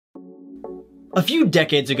A few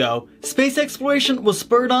decades ago, space exploration was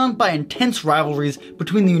spurred on by intense rivalries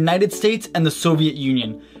between the United States and the Soviet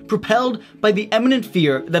Union, propelled by the imminent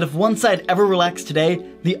fear that if one side ever relaxed today,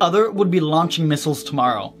 the other would be launching missiles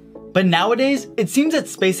tomorrow. But nowadays, it seems that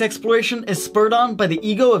space exploration is spurred on by the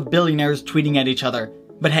ego of billionaires tweeting at each other.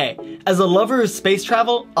 But hey, as a lover of space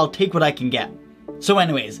travel, I'll take what I can get. So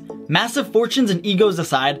anyways, massive fortunes and egos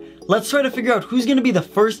aside, let's try to figure out who's going to be the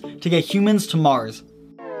first to get humans to Mars.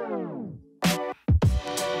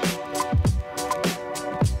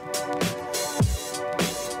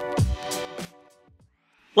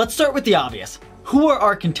 Let's start with the obvious. Who are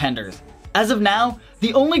our contenders? As of now,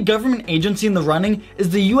 the only government agency in the running is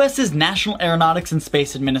the US's National Aeronautics and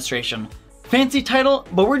Space Administration. Fancy title,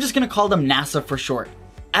 but we're just gonna call them NASA for short.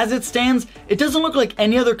 As it stands, it doesn't look like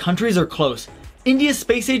any other countries are close. India's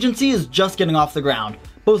space agency is just getting off the ground,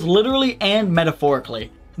 both literally and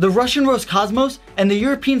metaphorically. The Russian Roscosmos and the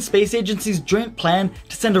European Space Agency's joint plan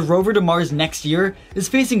to send a rover to Mars next year is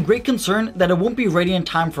facing great concern that it won't be ready in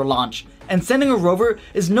time for launch, and sending a rover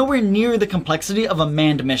is nowhere near the complexity of a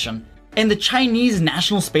manned mission. And the Chinese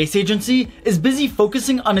National Space Agency is busy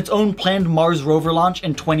focusing on its own planned Mars rover launch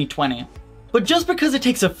in 2020. But just because it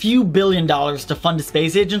takes a few $1 billion to fund a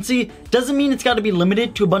space agency doesn't mean it's got to be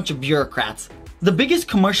limited to a bunch of bureaucrats. The biggest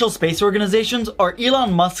commercial space organizations are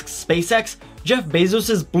Elon Musk's SpaceX, Jeff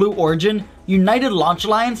Bezos' Blue Origin, United Launch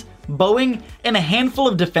Alliance, Boeing, and a handful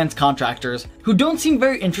of defense contractors who don't seem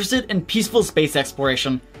very interested in peaceful space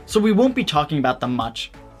exploration, so we won't be talking about them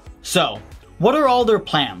much. So, what are all their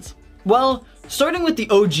plans? Well, starting with the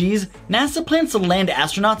OGs, NASA plans to land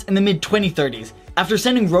astronauts in the mid-2030s after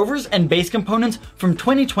sending rovers and base components from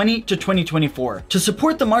 2020 to 2024 to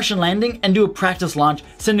support the Martian landing and do a practice launch,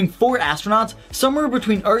 sending 4 astronauts somewhere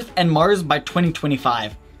between Earth and Mars by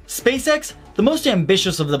 2025. SpaceX, the most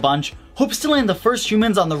ambitious of the bunch, hopes to land the first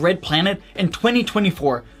humans on the Red Planet in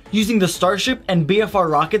 2024 using the Starship and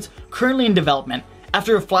BFR rockets currently in development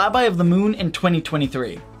after a flyby of the moon in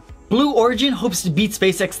 2023. Blue Origin hopes to beat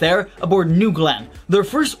SpaceX there aboard New Glenn, their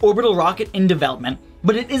first orbital rocket in development,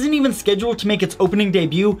 but it isn't even scheduled to make its opening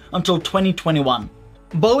debut until 2021.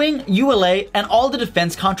 Boeing, ULA, and all the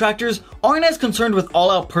defense contractors aren't as concerned with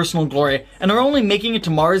all-out personal glory and are only making it to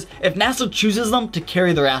Mars if NASA chooses them to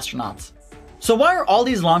carry their astronauts. So why are all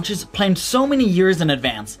these launches planned so many years in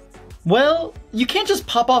advance? Well, you can't just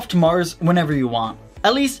pop off to Mars whenever you want.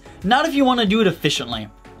 At least, not if you want to do it efficiently.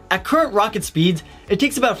 At current rocket speeds, it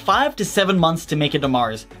takes about 5 to 7 months to make it to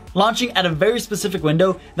Mars, launching at a very specific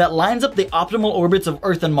window that lines up the optimal orbits of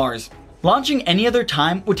Earth and Mars. Launching any other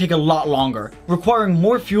time would take a lot longer, requiring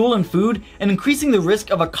more fuel and food and increasing the risk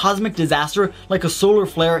of a cosmic disaster like a solar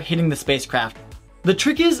flare hitting the spacecraft. The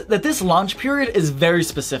trick is that this launch period is very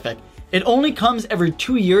specific. It only comes every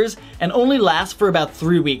 2 years and only lasts for about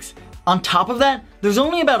 3 weeks. On top of that, there's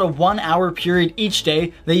only about a 1-hour period each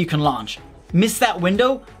day that you can launch. Miss that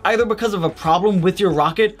window, either because of a problem with your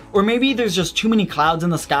rocket, or maybe there's just too many clouds in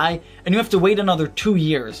the sky and you have to wait another 2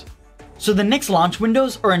 years. So the next launch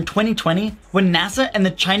windows are in 2020, when NASA and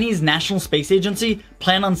the Chinese National Space Agency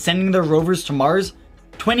plan on sending their rovers to Mars,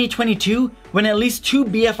 2022, when at least 2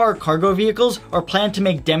 BFR cargo vehicles are planned to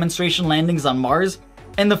make demonstration landings on Mars,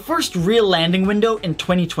 and the first real landing window in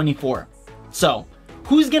 2024. So,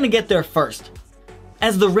 who's gonna get there first?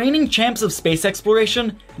 As the reigning champs of space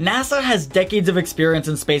exploration, NASA has decades of experience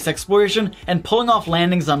in space exploration and pulling off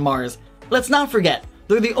landings on Mars. Let's not forget,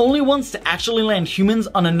 they're the only ones to actually land humans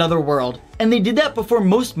on another world, and they did that before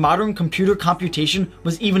most modern computer computation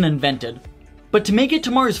was even invented. But to make it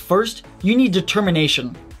to Mars first, you need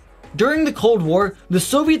determination. During the Cold War, the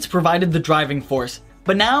Soviets provided the driving force,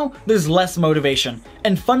 but now there's less motivation,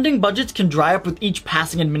 and funding budgets can dry up with each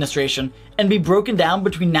passing administration and be broken down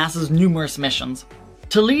between NASA's numerous missions.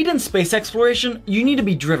 To lead in space exploration, you need to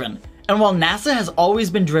be driven, and while NASA has always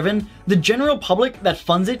been driven, the general public that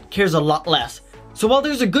funds it cares a lot less. So while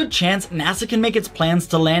there's a good chance NASA can make its plans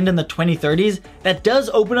to land in the 2030s, that does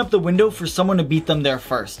open up the window for someone to beat them there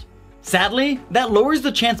first. Sadly, that lowers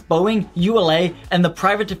the chance Boeing, ULA, and the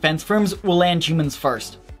private defense firms will land humans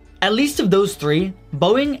first. At least of those 3,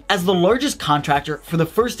 Boeing, as the largest contractor for the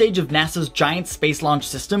first stage of NASA's giant space launch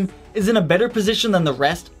system, is in a better position than the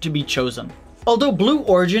rest to be chosen. Although Blue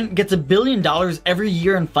Origin gets $1 billion every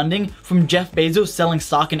year in funding from Jeff Bezos selling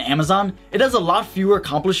stock in Amazon, it has a lot fewer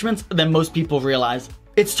accomplishments than most people realize.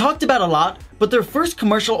 It's talked about a lot, but their first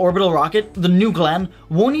commercial orbital rocket, the New Glenn,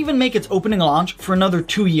 won't even make its opening launch for another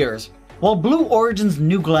 2 years. While Blue Origin's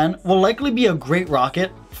New Glenn will likely be a great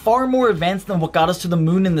rocket, far more advanced than what got us to the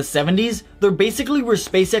moon in the 70s, they're basically where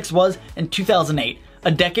SpaceX was in 2008,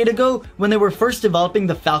 a decade ago when they were first developing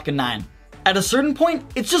the Falcon 9. At a certain point,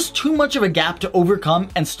 it's just too much of a gap to overcome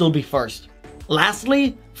and still be first.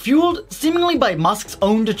 Lastly, fueled seemingly by Musk's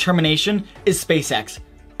own determination, is SpaceX.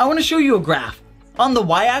 I want to show you a graph. On the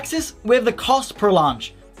y-axis, we have the cost per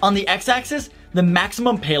launch. On the x-axis, the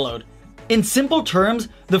maximum payload. In simple terms,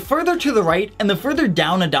 the further to the right and the further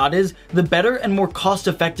down a dot is, the better and more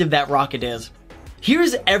cost-effective that rocket is.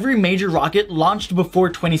 Here's every major rocket launched before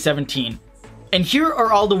 2017. And here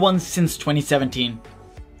are all the ones since 2017.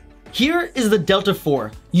 Here is the Delta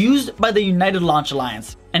IV, used by the United Launch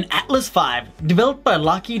Alliance, and Atlas V, developed by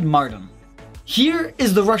Lockheed Martin. Here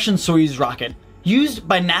is the Russian Soyuz rocket, used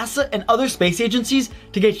by NASA and other space agencies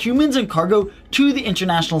to get humans and cargo to the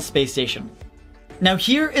International Space Station. Now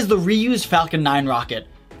here is the reused Falcon 9 rocket.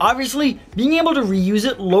 Obviously, being able to reuse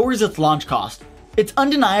it lowers its launch cost. It's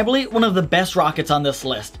undeniably one of the best rockets on this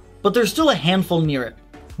list, but there's still a handful near it.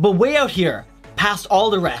 But way out here, past all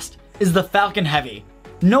the rest, is the Falcon Heavy.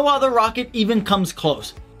 No other rocket even comes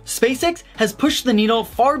close. SpaceX has pushed the needle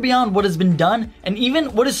far beyond what has been done and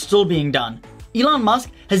even what is still being done. Elon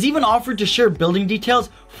Musk has even offered to share building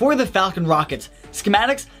details for the Falcon rockets,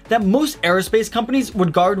 schematics that most aerospace companies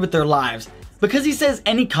would guard with their lives, because he says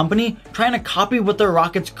any company trying to copy what their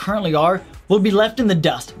rockets currently are will be left in the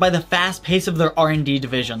dust by the fast pace of their R&D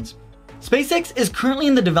divisions. SpaceX is currently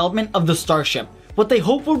in the development of the Starship, what they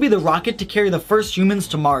hope will be the rocket to carry the first humans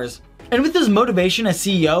to Mars. And with his motivation as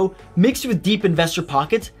CEO, mixed with deep investor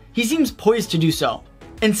pockets, he seems poised to do so.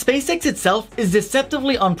 And SpaceX itself is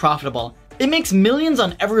deceptively unprofitable. It makes millions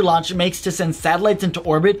on every launch it makes to send satellites into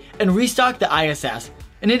orbit and restock the ISS,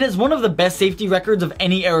 and it has one of the best safety records of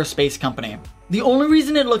any aerospace company. The only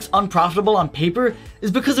reason it looks unprofitable on paper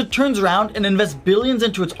is because it turns around and invests billions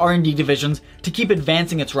into its R&D divisions to keep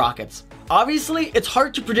advancing its rockets. Obviously, it's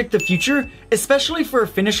hard to predict the future, especially for a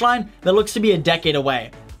finish line that looks to be a decade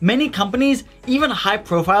away. Many companies, even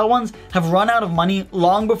high-profile ones, have run out of money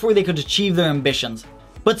long before they could achieve their ambitions.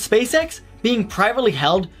 But SpaceX, being privately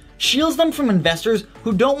held, shields them from investors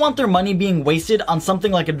who don't want their money being wasted on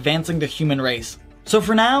something like advancing the human race. So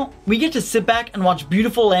for now, we get to sit back and watch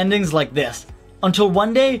beautiful landings like this, until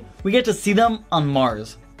one day we get to see them on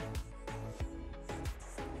Mars.